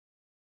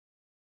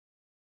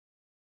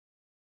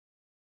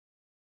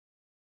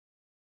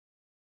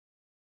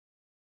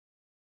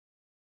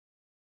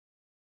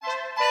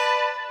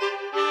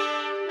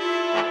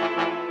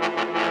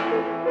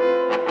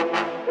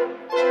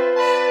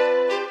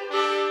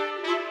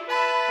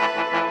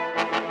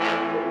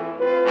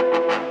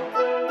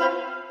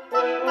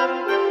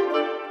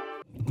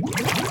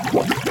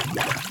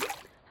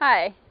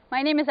Hi,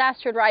 my name is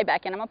Astrid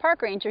Rybeck and I'm a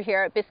park ranger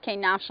here at Biscayne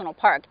National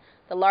Park,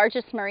 the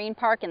largest marine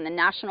park in the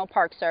National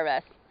Park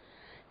Service.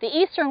 The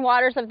eastern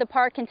waters of the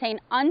park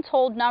contain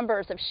untold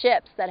numbers of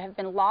ships that have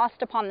been lost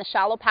upon the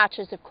shallow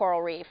patches of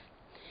coral reef.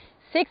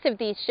 6 of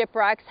these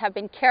shipwrecks have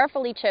been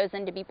carefully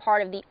chosen to be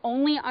part of the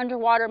only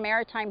underwater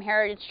maritime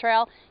heritage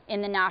trail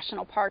in the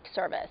National Park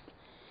Service.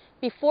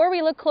 Before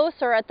we look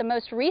closer at the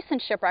most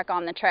recent shipwreck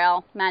on the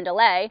trail,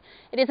 Mandalay,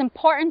 it is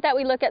important that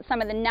we look at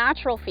some of the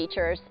natural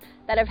features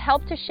that have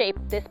helped to shape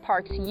this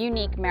park's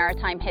unique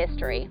maritime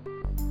history.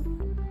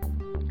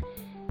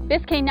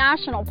 Biscayne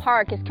National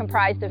Park is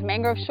comprised of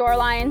mangrove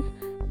shorelines,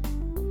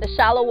 the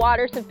shallow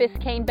waters of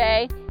Biscayne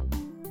Bay,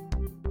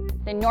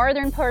 the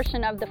northern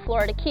portion of the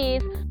Florida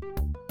Keys,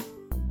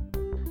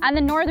 and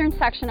the northern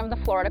section of the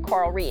Florida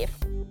Coral Reef.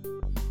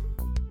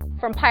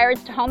 From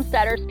pirates to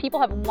homesteaders,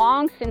 people have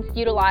long since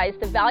utilized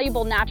the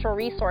valuable natural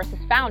resources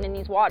found in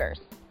these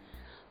waters.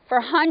 For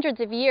hundreds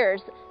of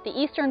years, the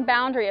eastern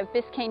boundary of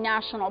Biscayne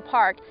National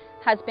Park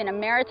has been a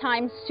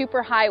maritime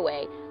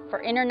superhighway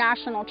for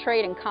international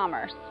trade and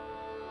commerce.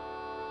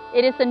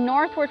 It is the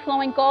northward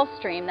flowing Gulf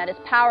Stream that has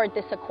powered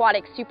this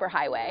aquatic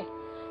superhighway.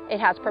 It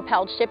has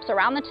propelled ships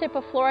around the tip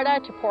of Florida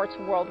to ports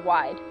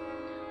worldwide.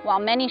 While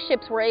many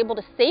ships were able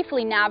to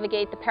safely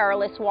navigate the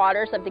perilous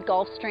waters of the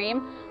Gulf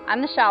Stream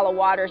and the shallow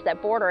waters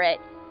that border it,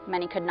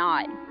 many could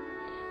not.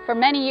 For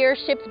many years,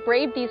 ships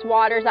braved these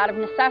waters out of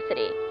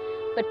necessity,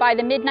 but by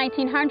the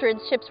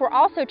mid-1900s, ships were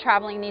also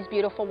traveling these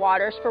beautiful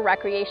waters for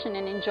recreation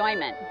and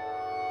enjoyment.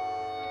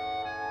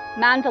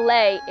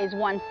 Mandalay is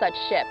one such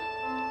ship.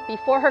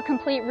 Before her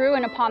complete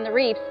ruin upon the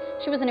reefs,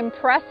 she was an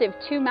impressive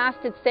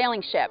 2-masted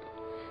sailing ship.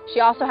 She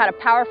also had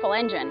a powerful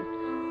engine.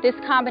 This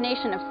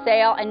combination of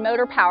sail and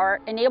motor power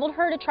enabled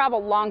her to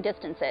travel long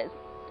distances.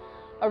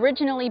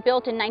 Originally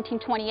built in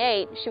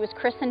 1928, she was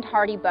christened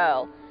Hardy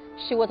Bow.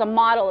 She was a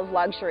model of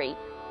luxury,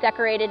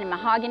 decorated in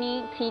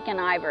mahogany, teak, and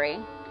ivory.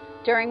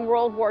 During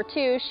World War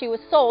II, she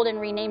was sold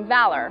and renamed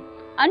Valor.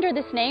 Under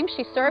this name,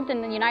 she served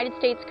in the United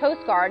States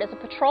Coast Guard as a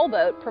patrol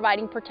boat,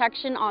 providing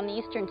protection on the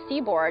eastern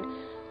seaboard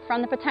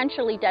from the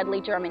potentially deadly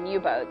German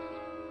U-boats.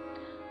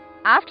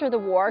 After the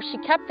war, she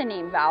kept the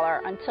name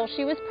Valor until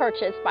she was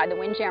purchased by the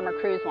Windjammer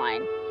Cruise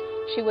Line.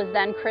 She was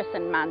then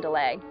christened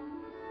Mandalay.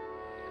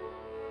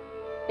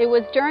 It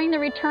was during the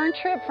return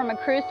trip from a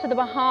cruise to the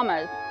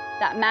Bahamas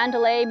that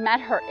Mandalay met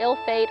her ill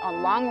fate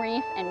on Long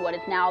Reef in what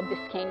is now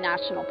Biscayne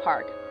National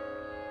Park.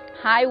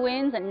 High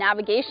winds and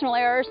navigational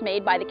errors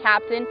made by the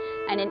captain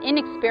and an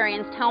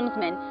inexperienced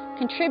helmsman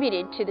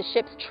contributed to the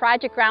ship's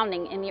tragic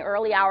grounding in the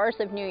early hours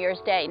of New Year's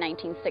Day,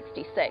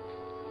 1966.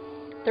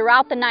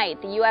 Throughout the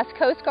night, the U.S.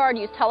 Coast Guard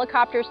used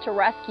helicopters to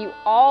rescue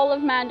all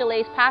of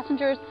Mandalay's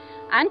passengers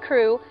and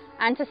crew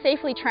and to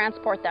safely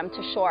transport them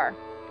to shore.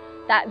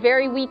 That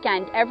very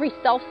weekend, every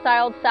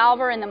self-styled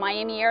salver in the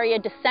Miami area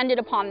descended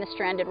upon the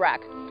stranded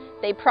wreck.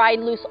 They pried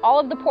loose all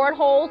of the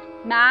portholes,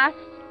 masts,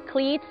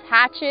 cleats,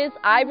 hatches,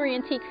 ivory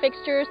and teak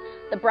fixtures,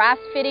 the brass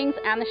fittings,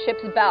 and the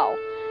ship's bell.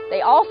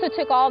 They also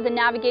took all of the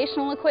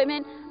navigational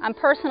equipment and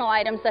personal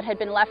items that had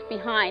been left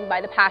behind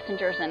by the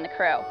passengers and the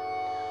crew.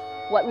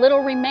 What little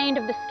remained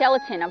of the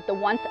skeleton of the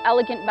once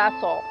elegant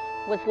vessel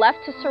was left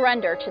to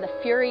surrender to the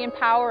fury and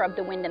power of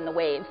the wind and the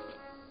waves.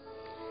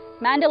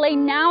 Mandalay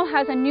now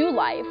has a new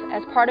life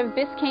as part of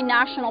Biscayne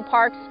National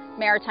Park's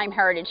Maritime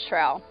Heritage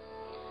Trail.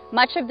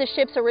 Much of the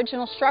ship's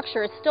original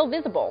structure is still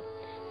visible.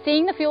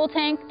 Seeing the fuel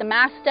tank, the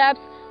mast steps,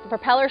 the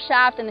propeller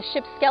shaft, and the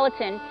ship's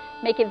skeleton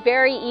make it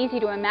very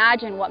easy to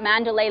imagine what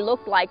Mandalay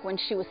looked like when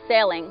she was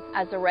sailing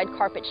as the red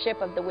carpet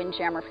ship of the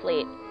Windjammer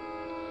fleet.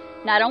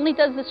 Not only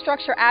does the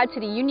structure add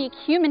to the unique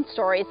human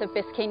stories of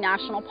Biscayne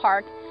National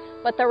Park,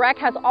 but the wreck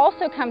has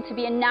also come to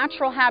be a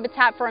natural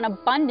habitat for an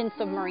abundance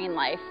of marine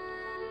life.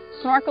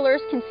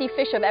 Snorkelers can see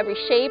fish of every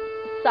shape,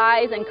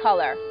 size, and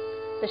color.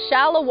 The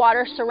shallow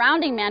water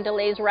surrounding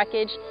Mandalay's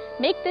wreckage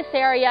make this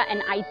area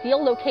an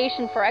ideal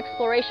location for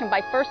exploration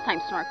by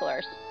first-time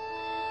snorkelers.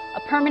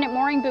 A permanent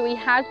mooring buoy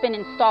has been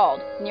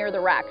installed near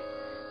the wreck.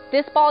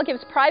 This ball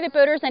gives private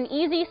boaters an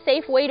easy,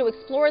 safe way to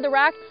explore the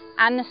wreck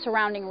and the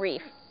surrounding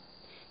reef.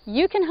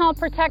 You can help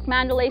protect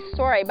Mandalay's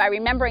story by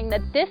remembering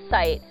that this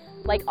site,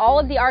 like all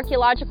of the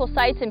archaeological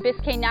sites in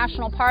Biscayne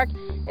National Park,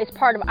 is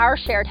part of our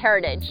shared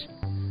heritage.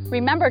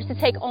 Remember to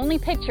take only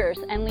pictures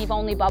and leave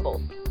only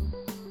bubbles.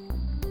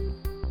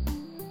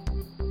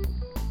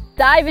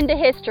 Dive into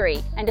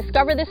history and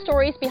discover the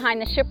stories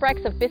behind the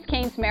shipwrecks of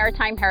Biscayne's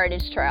Maritime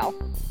Heritage Trail.